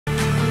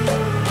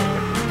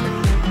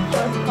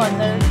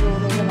corner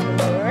road is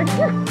another word.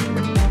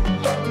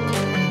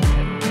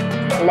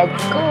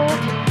 Let's go.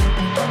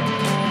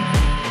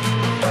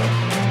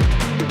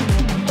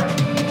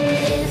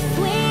 If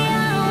we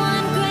are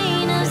one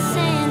grain of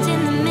sand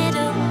in the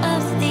middle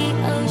of the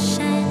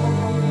ocean,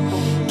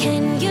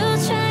 can you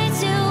try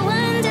to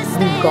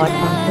understand how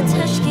a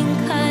touch can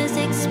cause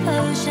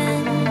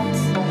explosions?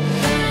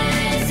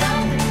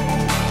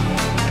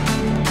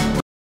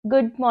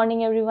 Good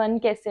morning everyone,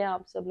 कैसे हैं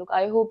आप सब लोग?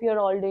 I hope you're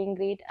all doing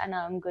great and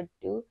I'm good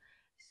too.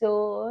 So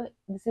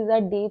this is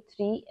our day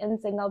 3 in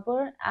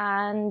Singapore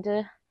and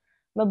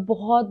मैं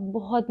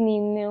बहुत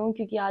नींद में हूँ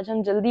क्योंकि आज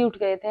हम जल्दी उठ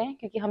गए थे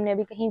क्योंकि हमने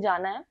अभी कहीं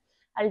जाना है.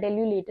 I'll tell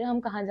you later हम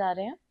कहाँ जा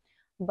रहे हैं.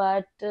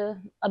 But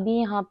अभी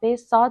यहाँ पे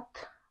 7,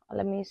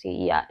 let me see,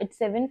 yeah, it's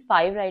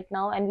 7:05 right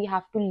now and we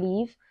have to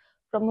leave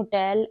from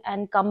hotel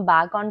and come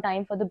back on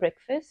time for the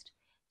breakfast.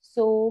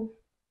 So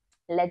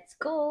let's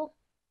go.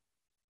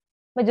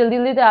 मैं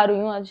जल्दी तैयार हुई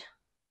हूँ आज.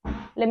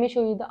 Let me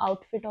show you the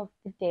outfit of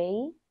the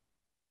day.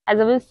 As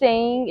I was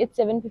saying, it's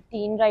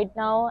 7:15 right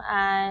now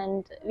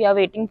and we are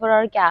waiting for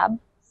our cab.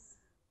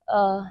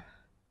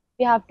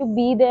 We have to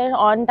be there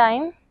on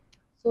time.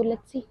 So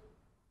let's see.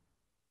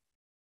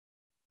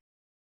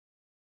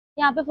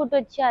 यहाँ पे photo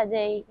अच्छी आ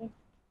जाएगी.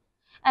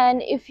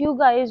 And if you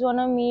guys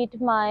wanna meet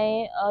my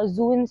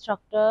zoo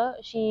instructor,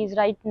 she is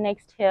right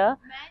next here.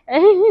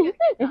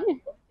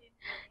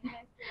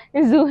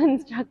 Zoo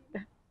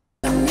instructor.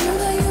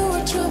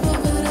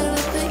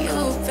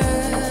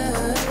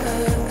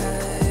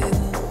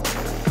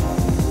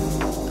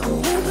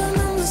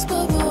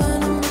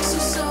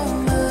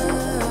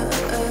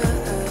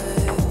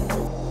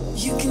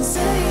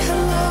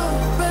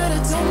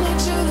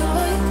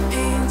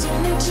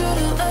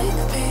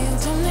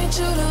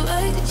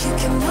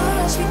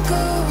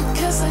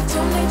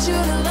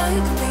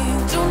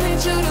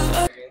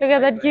 Look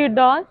at that cute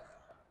dog.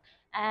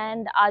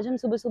 And आज हम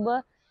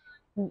सुबह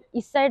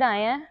इस side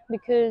आए हैं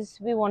because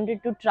we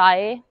wanted to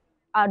try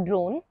our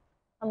drone.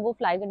 हम वो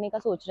fly करने का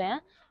सोच रहे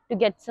हैं to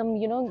get some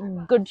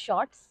good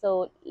shots.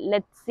 So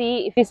let's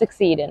see if we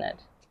succeed in it.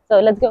 So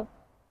let's go.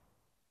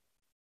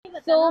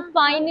 So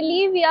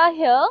finally we are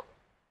here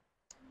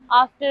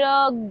after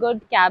a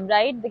good cab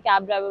ride. The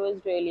cab driver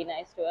was really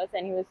nice to us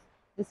and he was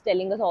just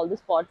telling us all the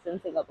spots in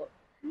Singapore.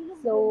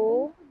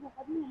 So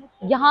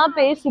यहाँ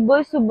पे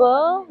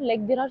सुबह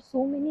like there are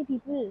so many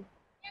people.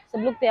 सब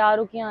लोग तैयार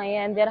होके आए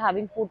हैं and they are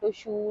having photo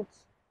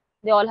shoots.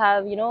 They all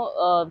have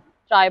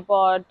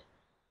tripod,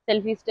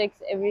 selfie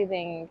sticks,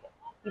 everything.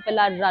 People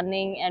are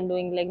running and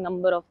doing like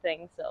number of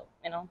things. So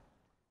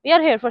we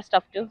are here for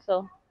stuff too.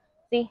 So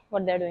see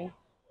what they're doing.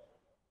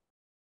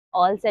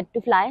 All set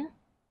to fly.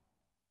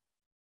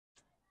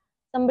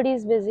 Somebody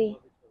is busy.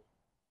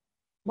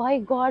 My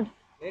God.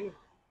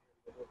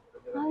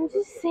 I'm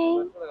just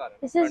saying,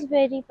 this is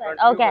very fun.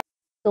 Okay,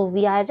 so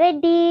we are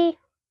ready.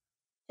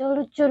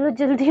 चलो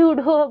जल्दी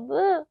उठो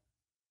अब.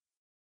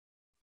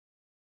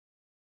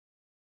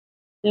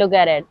 Look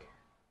at it,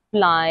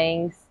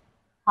 flying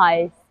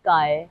high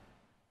sky.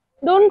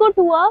 Don't go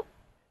too up.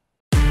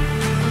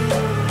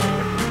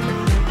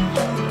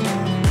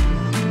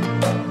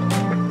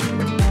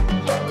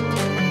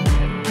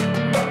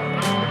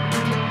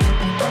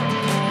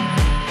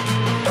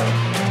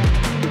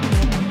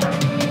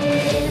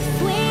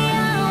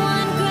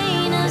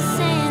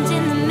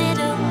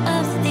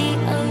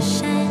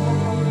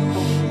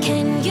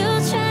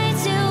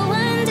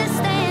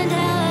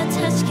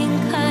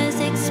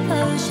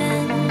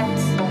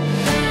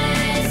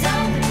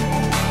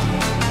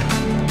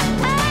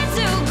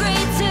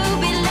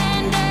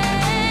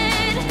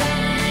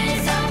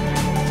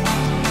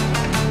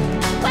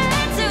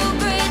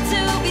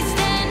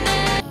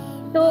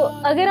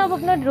 अगर आप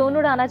अपना drone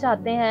उड़ाना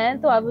चाहते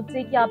हैं तो आई वुड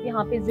से कि आप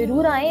यहाँ पे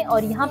जरूर आएं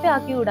और यहाँ पे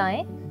आके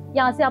उड़ाएं.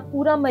 यहाँ से आप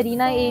पूरा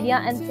मरीना एरिया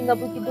एंड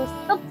सिंगापुर की 2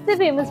 सबसे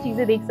फेमस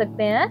चीजें देख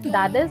सकते हैं.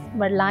 That is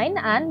मरलाइन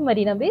and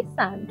Marina Bay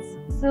Sands.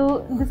 So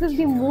this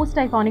is the most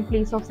iconic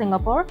place of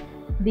Singapore,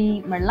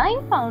 the मरलाइन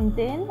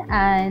fountain,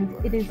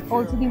 and it is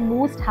also the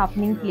most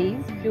happening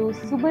place जो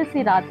सुबह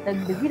से रात तक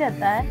बिजी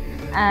रहता है.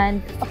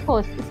 एंड ऑफ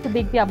कोर्स इसको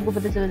देख के आपको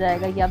पता चल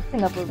जाएगा कि आप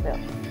सिंगापुर पे हो.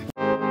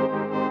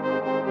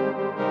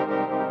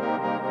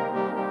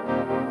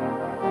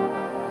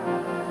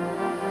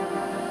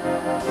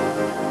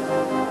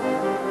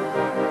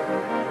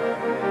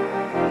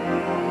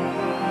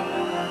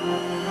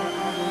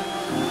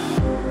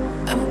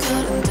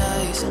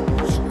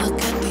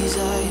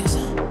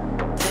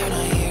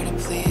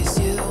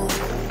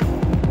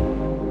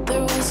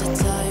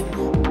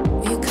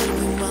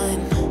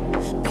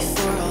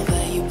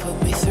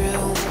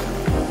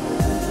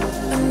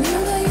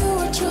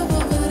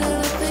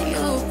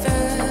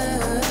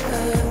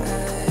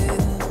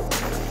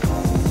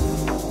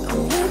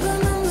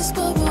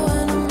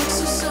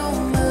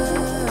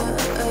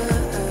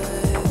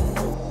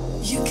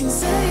 You can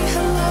say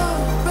hello,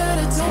 but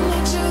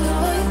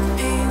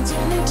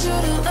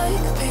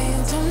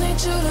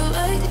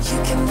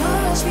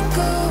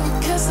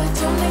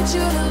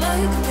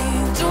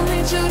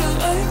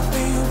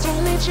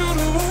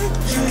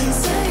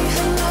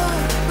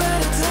I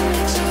don't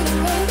need you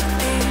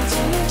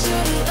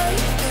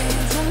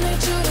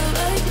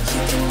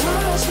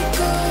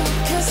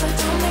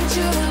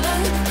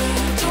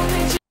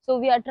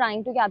are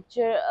trying to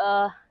capture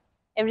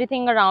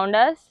everything around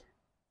us.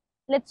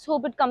 Let's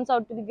hope it comes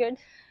out to be good.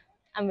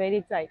 I'm very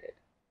excited.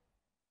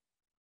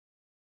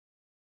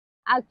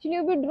 Actually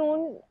अभी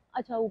ड्रोन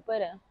अच्छा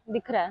ऊपर है,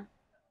 दिख रहा है.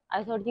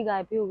 I thought कि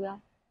गायब ही हो गया.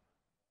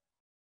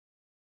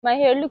 My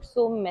hair looks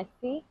so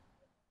messy.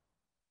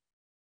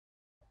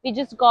 We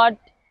just got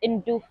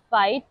into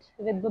fight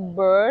with the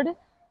bird.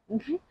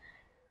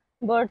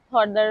 Bird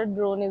thought that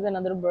drone is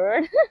another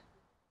bird.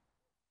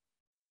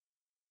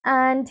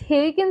 And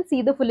here you can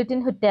see the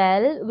Fullerton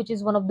Hotel, which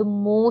is one of the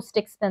most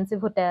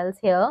expensive hotels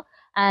here.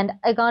 And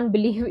I can't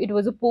believe it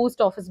was a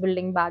post office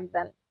building back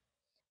then.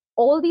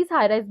 All these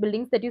high-rise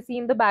buildings that you see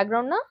in the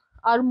background now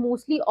are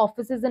mostly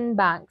offices and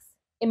banks.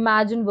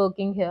 Imagine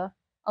working here.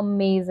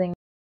 Amazing.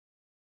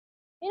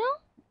 You know,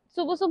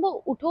 सुबह सुबह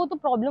उठो तो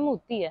problem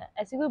होती है,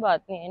 ऐसी कोई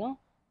बात नहीं है.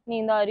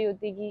 नींद आ रही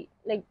होती कि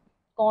लाइक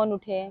कौन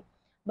उठे.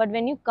 But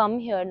when you come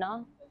here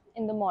ना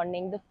in the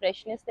morning, the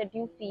freshness that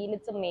you feel,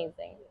 it's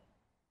amazing.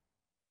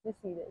 You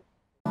see this.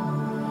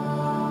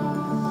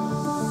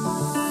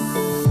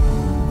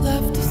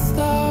 Left a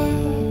star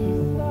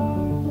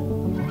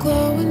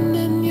glowing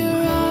in your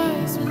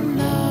eyes when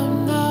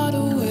I'm not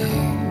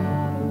aware.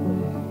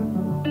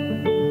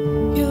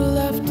 You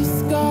left a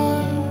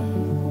scar.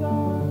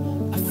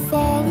 I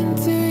fall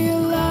into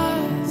your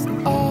lies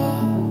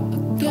all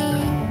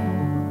again.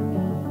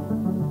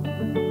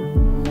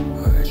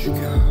 Where'd you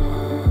go?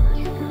 Where'd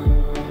you go?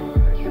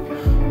 Where'd you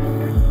go?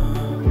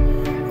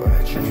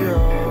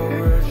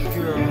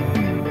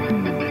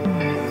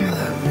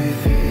 Let me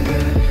feel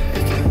it.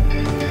 Let me feel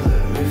it.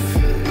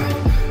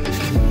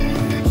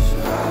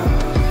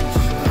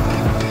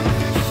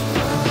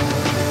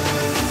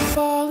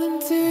 Fall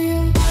into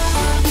you.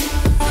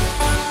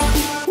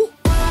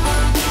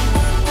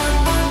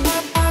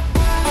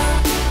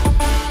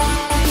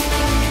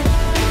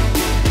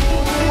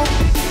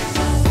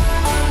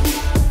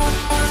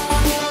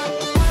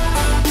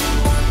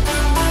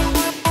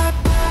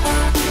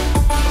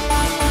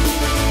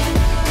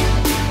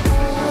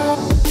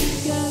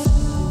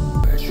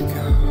 Where'd you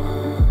go?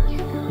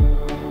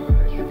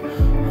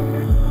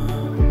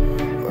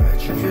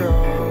 Where'd you go?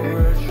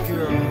 Where'd you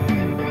go?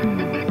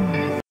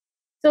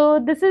 So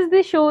this is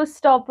the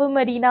showstopper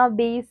Marina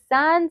Bay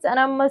Sands, and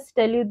I must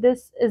tell you,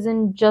 this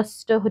isn't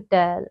just a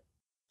hotel.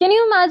 Can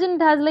you imagine?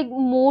 It has like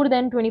more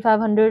than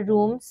 2,500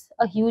 rooms,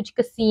 a huge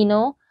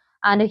casino,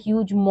 and a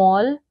huge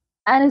mall,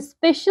 and a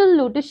special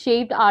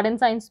lotus-shaped art and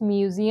science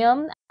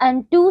museum,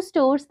 and two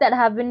stores that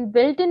have been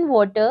built in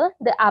water,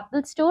 the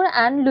Apple Store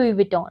and Louis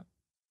Vuitton.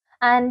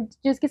 And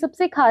जो इसकी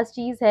सबसे खास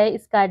चीज है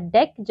इसका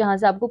deck, जहां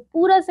से आपको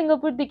पूरा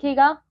सिंगापुर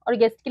दिखेगा, और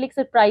गेस्ट के लिए एक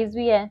सरप्राइज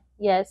भी है.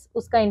 यस,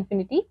 उसका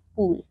infinity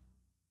pool.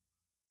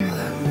 Let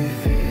me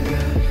feel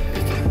it.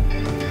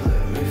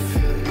 Let me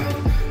feel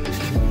it.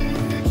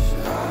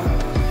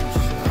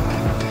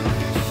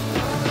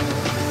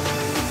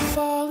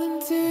 Fall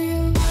into you.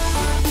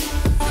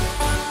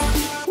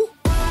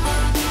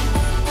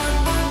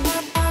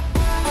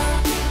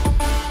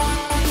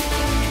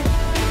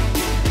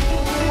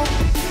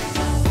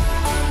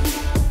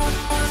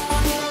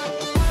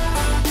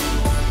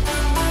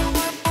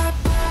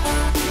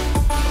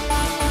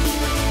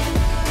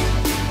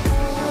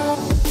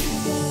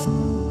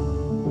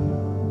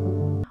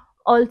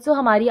 Also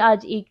हमारी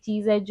आज एक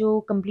चीज़ है जो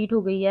कंप्लीट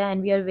हो गई है,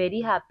 and we are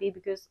very happy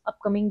because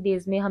upcoming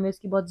days में हमें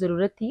उसकी बहुत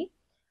ज़रूरत थी,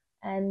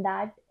 and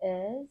that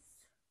is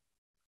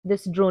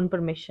this drone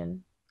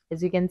permission.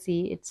 As you can see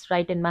it's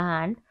right in my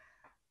hand.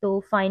 तो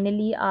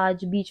फाइनली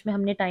आज बीच में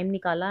हमने टाइम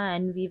निकाला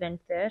एंड वी वेंट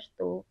देयर,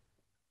 तो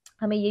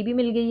हमें ये भी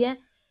मिल गई है.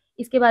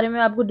 इसके बारे में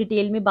मैं आपको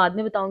डिटेल में बाद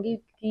में बताऊंगी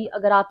कि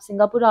अगर आप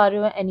सिंगापुर आ रहे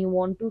हो and you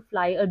want to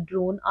fly a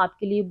drone,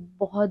 आपके लिए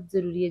बहुत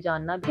ज़रूरी है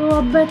जानना. तो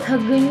अब मैं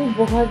थक गई हूँ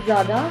बहुत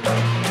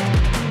ज़्यादा.